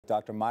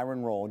Dr.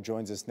 Myron Rolle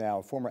joins us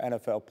now, former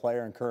NFL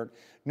player and current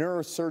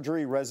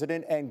neurosurgery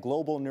resident and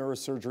global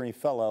neurosurgery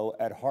fellow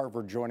at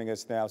Harvard, joining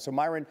us now. So,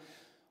 Myron,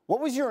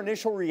 what was your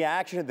initial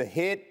reaction to the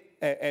hit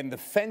and the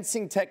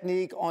fencing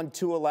technique on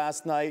Tua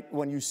last night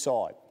when you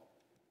saw it?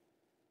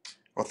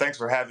 Well, thanks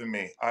for having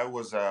me. I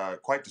was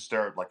quite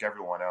disturbed, like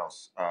everyone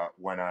else,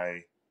 when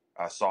I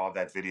saw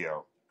that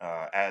video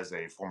as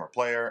a former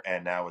player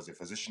and now as a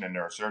physician in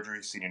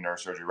neurosurgery, senior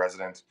neurosurgery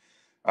resident.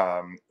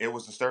 It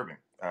was disturbing.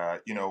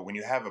 When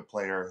you have a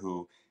player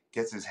who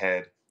gets his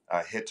head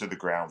hit to the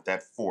ground with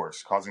that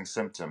force, causing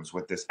symptoms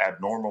with this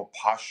abnormal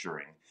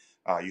posturing,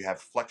 you have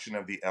flexion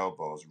of the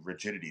elbows,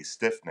 rigidity,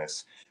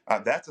 stiffness.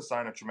 That's a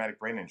sign of traumatic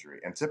brain injury.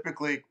 And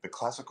typically, the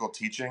classical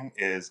teaching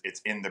is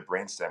it's in the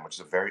brainstem, which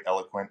is a very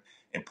eloquent,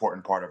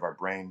 important part of our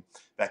brain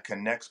that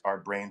connects our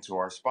brain to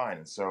our spine.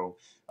 And so,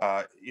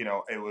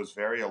 it was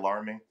very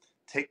alarming.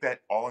 Take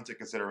that all into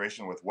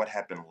consideration with what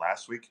happened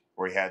last week,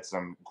 where he had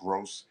some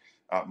gross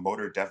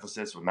motor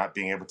deficits with not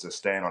being able to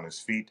stand on his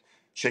feet,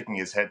 shaking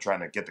his head,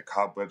 trying to get the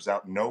cobwebs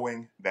out,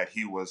 knowing that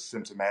he was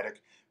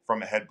symptomatic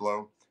from a head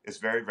blow. It's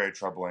very, very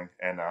troubling,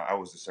 and I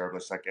was disturbed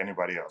just like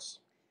anybody else.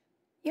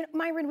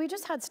 Myron, we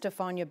just had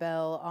Stefania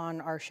Bell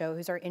on our show,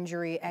 who's our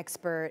injury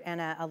expert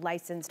and a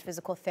licensed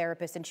physical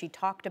therapist, and she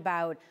talked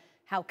about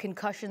how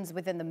concussions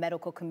within the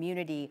medical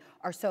community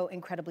are so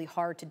incredibly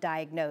hard to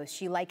diagnose.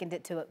 She likened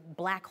it to a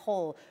black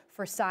hole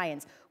for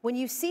science. When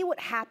you see what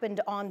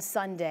happened on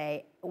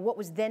Sunday, what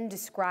was then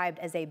described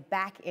as a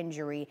back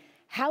injury,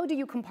 how do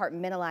you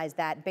compartmentalize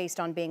that based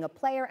on being a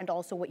player and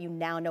also what you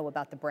now know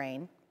about the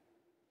brain?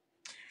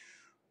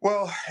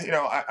 Well,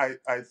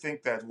 I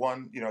think that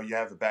one, you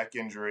have a back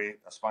injury,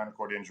 a spinal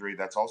cord injury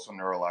that's also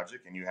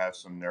neurologic, and you have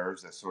some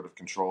nerves that sort of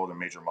control the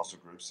major muscle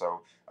groups.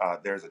 So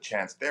there's a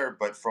chance there.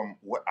 But from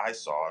what I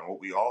saw and what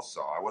we all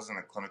saw, I wasn't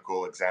a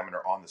clinical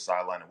examiner on the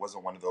sideline. It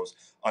wasn't one of those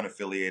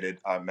unaffiliated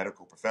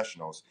medical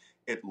professionals.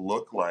 It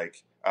looked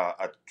like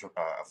a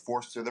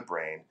force to the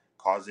brain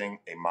causing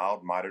a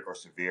mild, moderate, or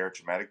severe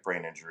traumatic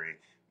brain injury,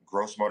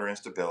 gross motor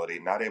instability,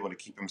 not able to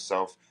keep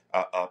himself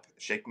up,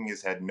 shaking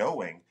his head,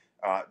 knowing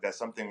that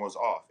something was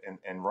off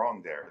and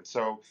wrong there. And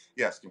so,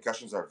 yes,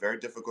 concussions are very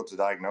difficult to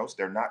diagnose.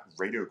 They're not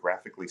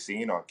radiographically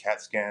seen on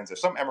CAT scans.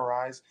 There's some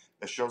MRIs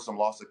that show some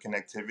loss of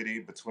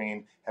connectivity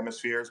between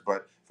hemispheres,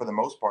 but for the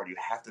most part, you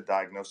have to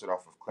diagnose it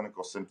off of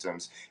clinical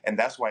symptoms. And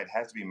that's why it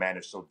has to be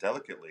managed so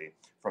delicately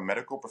from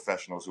medical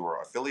professionals who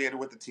are affiliated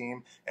with the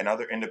team and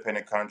other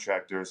independent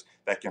contractors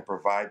that can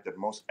provide the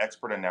most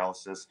expert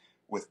analysis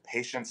with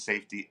patient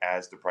safety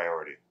as the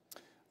priority.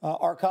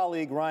 Our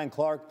colleague Ryan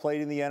Clark played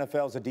in the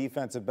NFL as a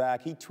defensive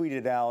back. He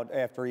tweeted out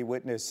after he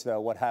witnessed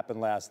what happened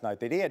last night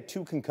that he had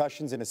 2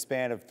 concussions in a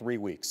span of 3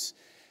 weeks.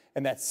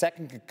 And that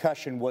second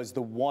concussion was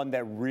the one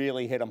that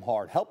really hit him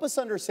hard. Help us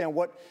understand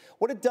what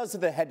it does to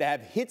the head to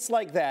have hits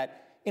like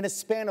that in a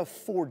span of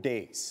 4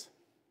 days.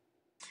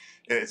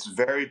 It's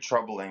very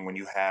troubling when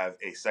you have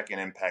a second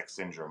impact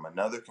syndrome,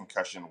 another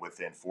concussion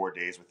within 4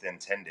 days, within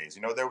 10 days.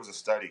 There was a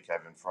study,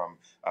 Kevin, from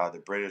the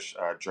British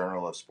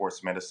Journal of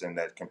Sports Medicine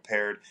that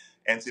compared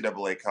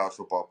NCAA college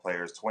football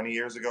players 20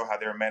 years ago, how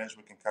they were managed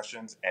with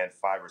concussions, and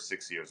 5 or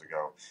 6 years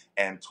ago.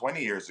 And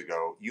 20 years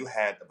ago, you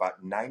had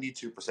about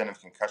 92% of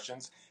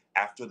concussions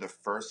after the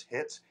first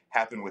hit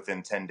happened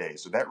within 10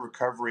 days. So that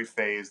recovery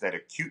phase, that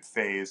acute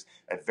phase,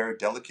 that very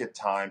delicate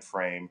time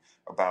frame,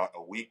 about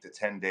a week to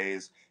 10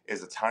 days,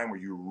 is a time where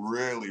you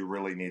really,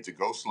 really need to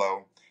go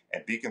slow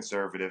and be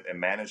conservative and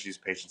manage these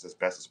patients as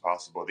best as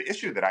possible. The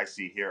issue that I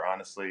see here,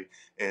 honestly,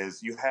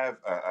 is you have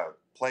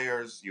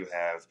players, you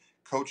have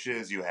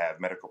coaches, you have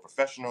medical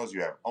professionals,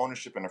 you have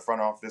ownership in the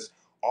front office,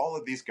 all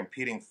of these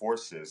competing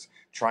forces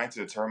trying to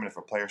determine if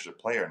a player should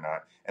play or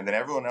not. And then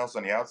everyone else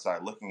on the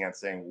outside looking at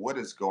saying, what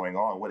is going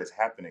on? What is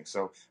happening?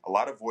 So a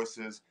lot of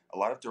voices, a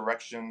lot of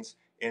directions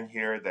in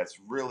here that's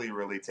really,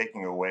 really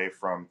taking away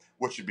from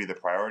what should be the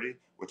priority,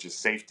 which is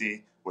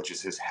safety, which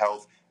is his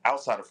health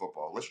outside of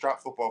football. Let's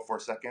drop football for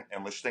a second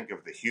and let's think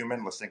of the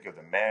human. Let's think of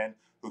the man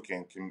who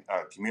can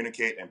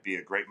communicate and be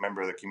a great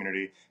member of the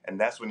community. And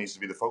that's what needs to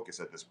be the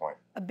focus at this point.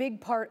 A big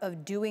part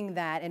of doing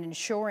that and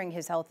ensuring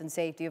his health and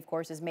safety, of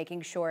course, is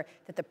making sure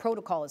that the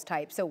protocol is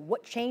tight. So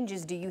what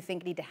changes do you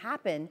think need to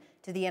happen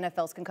to the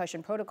NFL's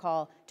concussion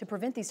protocol to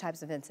prevent these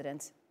types of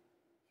incidents?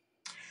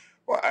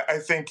 Well, I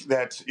think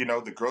that,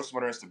 the gross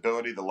motor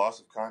instability, the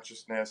loss of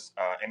consciousness,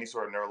 any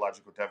sort of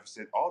neurological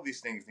deficit, all these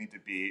things need to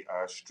be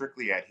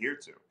strictly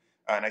adhered to.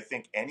 And I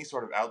think any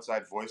sort of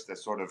outside voice that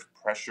sort of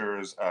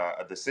pressures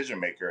a decision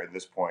maker at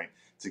this point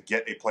to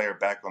get a player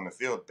back on the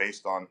field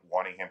based on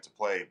wanting him to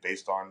play,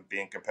 based on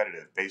being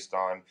competitive, based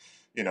on,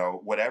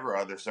 whatever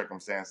other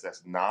circumstance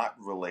that's not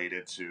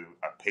related to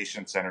a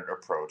patient-centered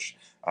approach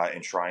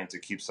in trying to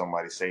keep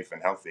somebody safe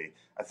and healthy,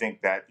 I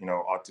think that,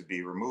 ought to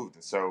be removed.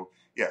 And so,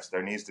 yes,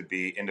 there needs to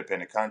be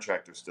independent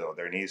contractors still.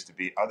 There needs to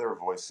be other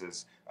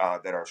voices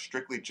that are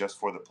strictly just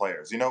for the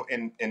players.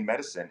 In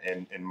medicine,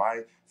 in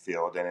my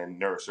field and in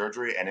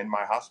neurosurgery and in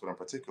my hospital in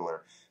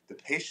particular, the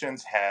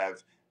patients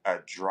have a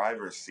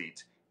driver's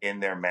seat in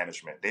their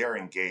management. They are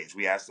engaged.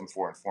 We ask them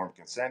for informed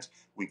consent.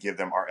 We give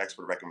them our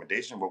expert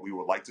recommendation, what we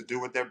would like to do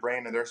with their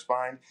brain and their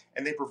spine,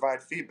 and they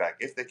provide feedback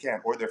if they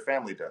can, or their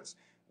family does.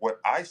 What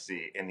I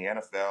see in the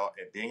NFL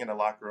and being in the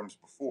locker rooms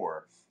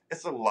before,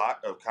 it's a lot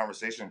of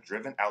conversation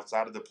driven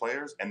outside of the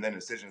players and then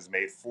decisions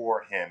made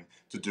for him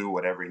to do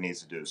whatever he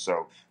needs to do.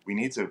 So we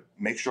need to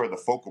make sure the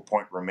focal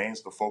point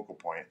remains the focal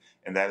point,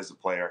 and that is the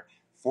player,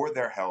 for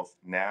their health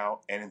now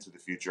and into the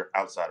future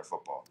outside of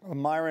football.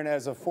 Myron,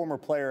 as a former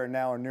player and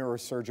now a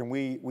neurosurgeon,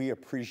 we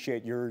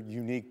appreciate your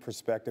unique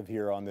perspective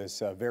here on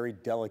this very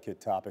delicate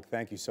topic.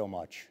 Thank you so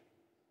much.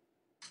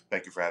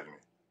 Thank you for having me.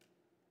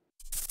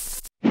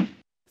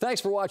 Thanks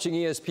for watching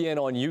ESPN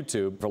on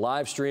YouTube. For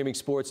live streaming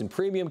sports and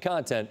premium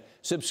content,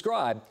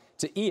 subscribe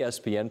to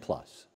ESPN+.